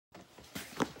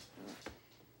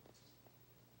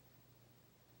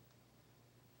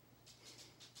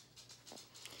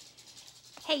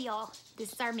Hey y'all,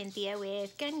 this is Arminthia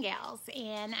with Gun Gals,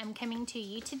 and I'm coming to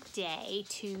you today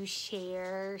to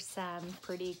share some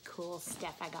pretty cool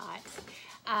stuff I got.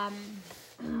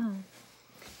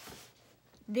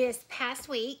 This past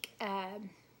week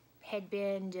had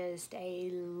been just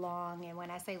a long, and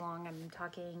when I say long, I'm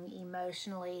talking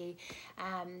emotionally,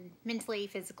 mentally,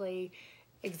 physically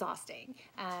exhausting.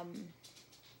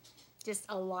 Just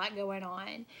a lot going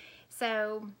on.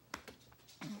 So,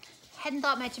 hadn't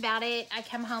thought much about it. I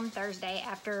come home Thursday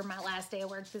after my last day of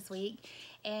work this week,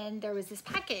 and there was this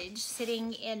package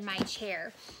sitting in my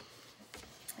chair.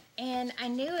 And I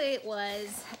knew it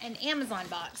was an Amazon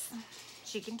box,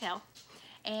 as you can tell.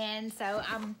 And so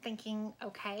I'm thinking,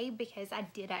 okay, because I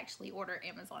did actually order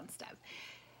Amazon stuff.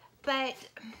 But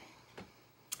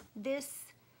this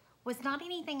was not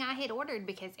anything I had ordered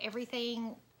because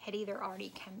everything had either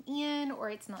already come in or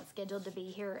it's not scheduled to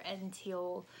be here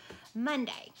until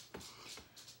Monday.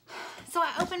 So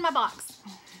I opened my box.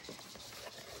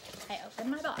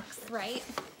 Right?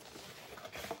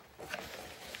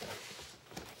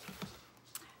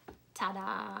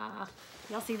 Ta-da!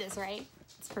 Y'all see this, right?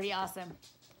 It's pretty awesome.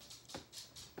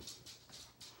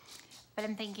 But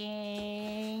I'm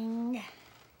thinking,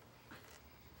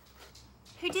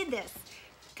 who did this?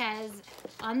 Because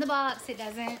on the box, it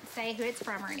doesn't say who it's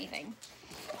from or anything.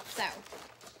 So,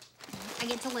 I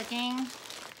get to looking.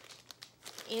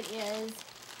 It is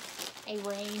a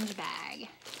range bag.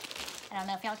 I don't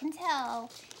know if y'all can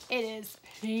tell. It is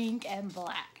pink and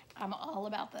black. I'm all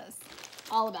about this.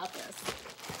 All about this.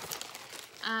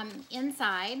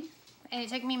 Inside, and it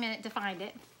took me a minute to find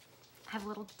it, I have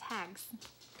little tags.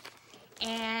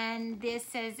 And this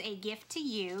says, a gift to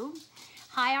you.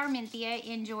 Hi Arminthia,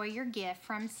 enjoy your gift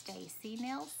from Stacey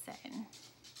Nelson.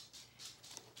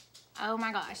 Oh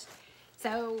my gosh.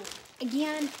 So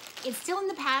again, it's still in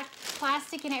the pack,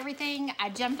 plastic and everything.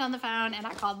 I jumped on the phone and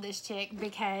I called this chick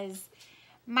because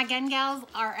my gun gals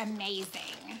are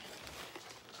amazing.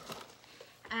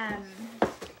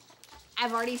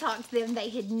 I've already talked to them. They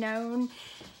had known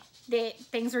that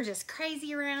things were just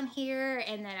crazy around here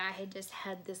and that I had just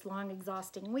had this long,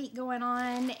 exhausting week going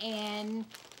on, and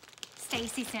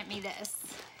Stacey sent me this.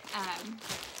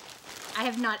 I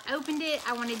have not opened it.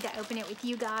 I wanted to open it with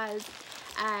you guys.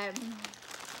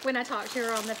 When I talked to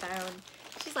her on the phone,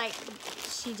 she's like,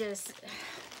 she just,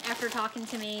 after talking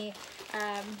to me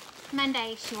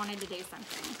Monday, she wanted to do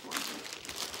something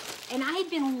for me. And I had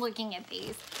been looking at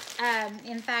these.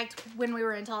 In fact, when we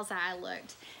were in Tulsa, I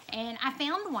looked. And I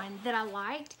found one that I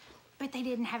liked, but they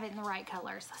didn't have it in the right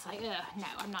color. So I was like, ugh, no,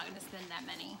 I'm not going to spend that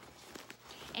money.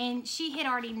 And she had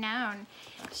already known,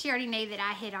 she already knew that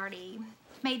I had already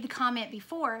made the comment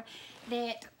before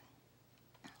that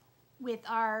with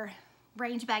our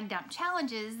range bag dump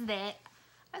challenges that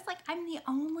I was like, I'm the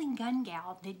only gun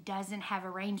gal that doesn't have a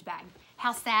range bag.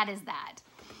 How sad is that?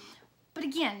 But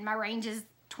again, my range is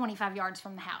 25 yards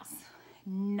from the house.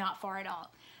 Not far at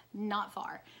all. Not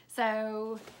far.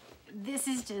 So this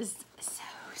is just so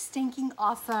stinking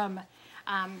awesome.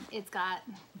 It's got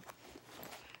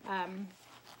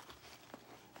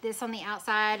this on the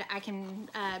outside. I can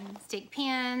stick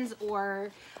pins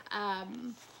or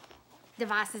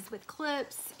devices with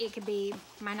clips. It could be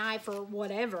my knife or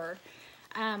whatever.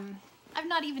 I've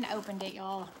not even opened it,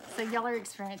 y'all. So y'all are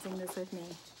experiencing this with me.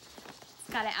 It's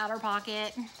got an outer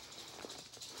pocket.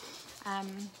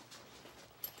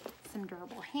 Some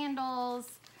durable handles,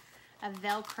 a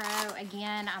Velcro.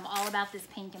 Again, I'm all about this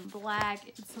pink and black.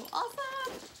 It's so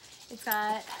awesome. It's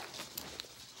got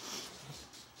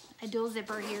a dual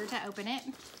zipper here to open it.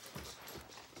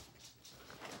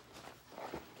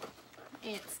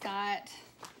 It's got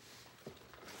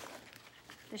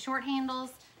the short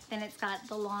handles, then it's got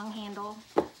the long handle.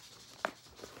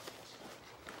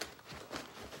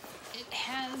 It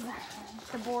has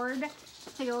the board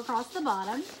to go across the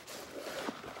bottom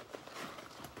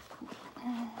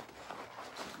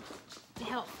to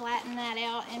help flatten that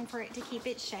out and for it to keep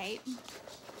its shape.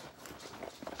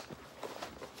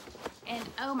 And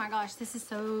oh my gosh, this is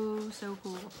so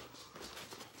cool.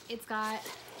 It's got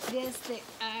this that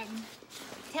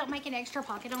to help make an extra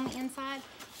pocket on the inside.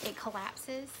 It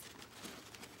collapses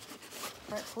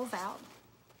or it pulls out.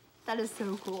 That is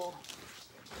so cool.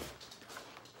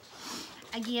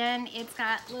 Again, it's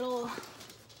got little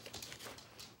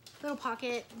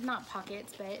pocket, not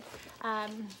pockets, but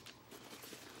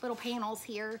little panels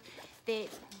here that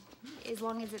as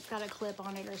long as it's got a clip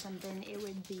on it or something, it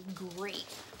would be great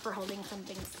for holding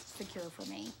something secure for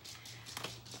me.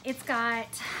 It's got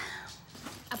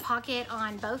a pocket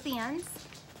on both ends.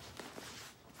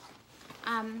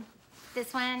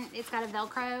 This one, it's got a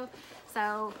Velcro,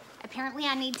 so apparently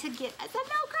I need to get some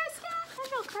Velcro stuff.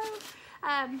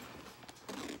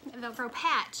 Velcro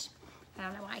patch. I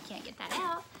don't know why I can't get that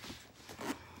out.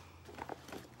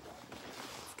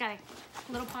 It's got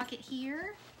a little pocket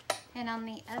here, and on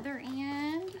the other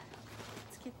end,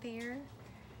 let's get there.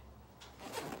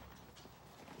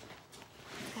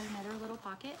 It's got another little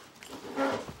pocket.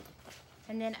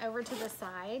 And then over to the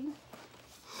side,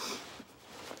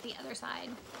 the other side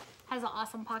has an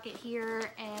awesome pocket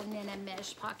here, and then a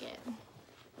mesh pocket.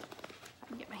 I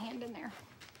can get my hand in there.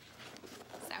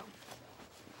 So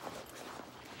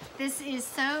this is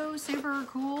so super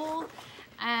cool.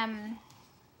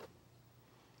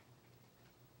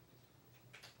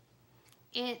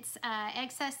 It's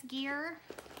excess gear.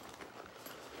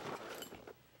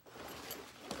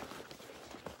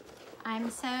 I'm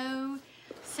so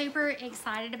super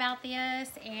excited about this,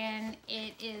 and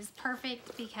it is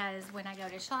perfect because when I go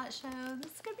to SHOT Show,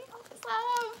 this is gonna be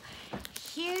awesome.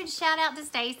 Huge shout out to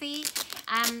Stacey.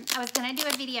 I was gonna do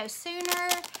a video sooner,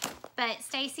 but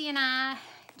Stacey and I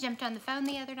jumped on the phone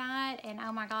the other night, and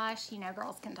oh my gosh, you know,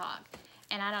 girls can talk.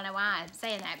 And I don't know why I'm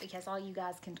saying that, because all you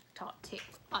guys can talk too,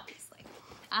 obviously.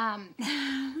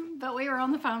 But we were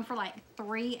on the phone for like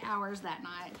 3 hours that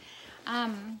night.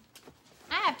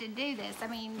 I have to do this. I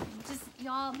mean, just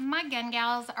y'all, my gun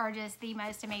gals are just the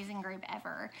most amazing group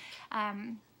ever.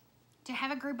 To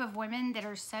have a group of women that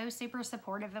are so super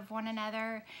supportive of one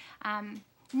another,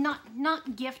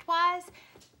 not gift-wise,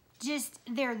 just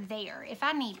they're there. If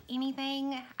I need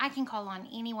anything, I can call on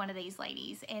any one of these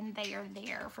ladies, and they are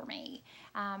there for me.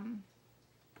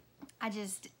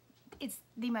 It's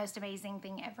the most amazing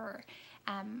thing ever.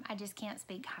 I just can't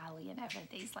speak highly enough of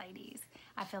these ladies.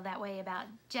 I feel that way about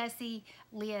Jessie,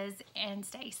 Liz, and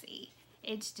Stacey.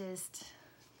 It's just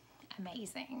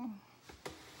amazing.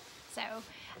 So,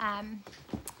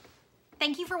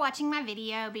 thank you for watching my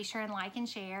video. Be sure and like and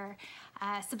share.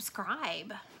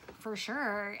 Subscribe for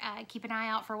sure. Keep an eye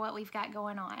out for what we've got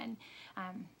going on.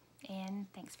 And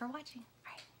thanks for watching.